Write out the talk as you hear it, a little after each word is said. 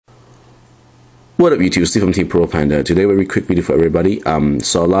What up YouTube, Steve from Team Purple Panda. Today, very quick video for everybody.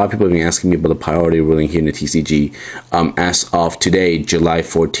 So a lot of people have been asking me about the priority ruling here in the TCG. As of today, July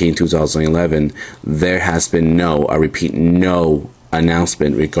 14, 2011, there has been no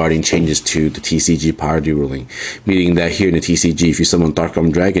announcement regarding changes to the TCG priority ruling, meaning that here in the TCG, if you summon Dark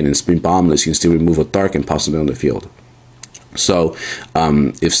Arm Dragon and Spin Bombless, you can still remove a Dark and possibly on the field. So,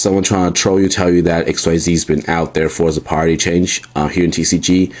 if someone trying to troll you, tell you that XYZ has been out there for as a priority change here in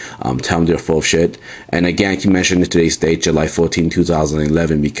TCG, tell them they're full of shit. And again, I keep mentioning today's date, July 14,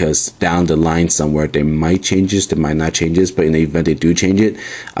 2011, because down the line somewhere, they might change this, they might not change this, but in the event they do change it,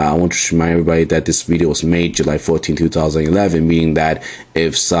 I want to remind everybody that this video was made July 14, 2011, meaning that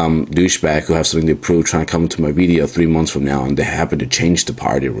if some douchebag who has something to prove trying to come to my video 3 months from now and they happen to change the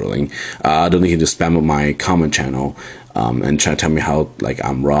priority ruling, I don't think you can just spam up my comment channel and try to tell me how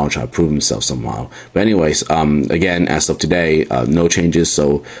I'm wrong, try to prove himself somehow. But anyways, again, as of today, no changes.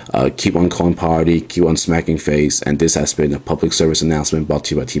 So keep on calling party, keep on smacking face, and this has been a public service announcement brought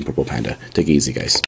to you by Team Purple Panda. Take it easy, guys.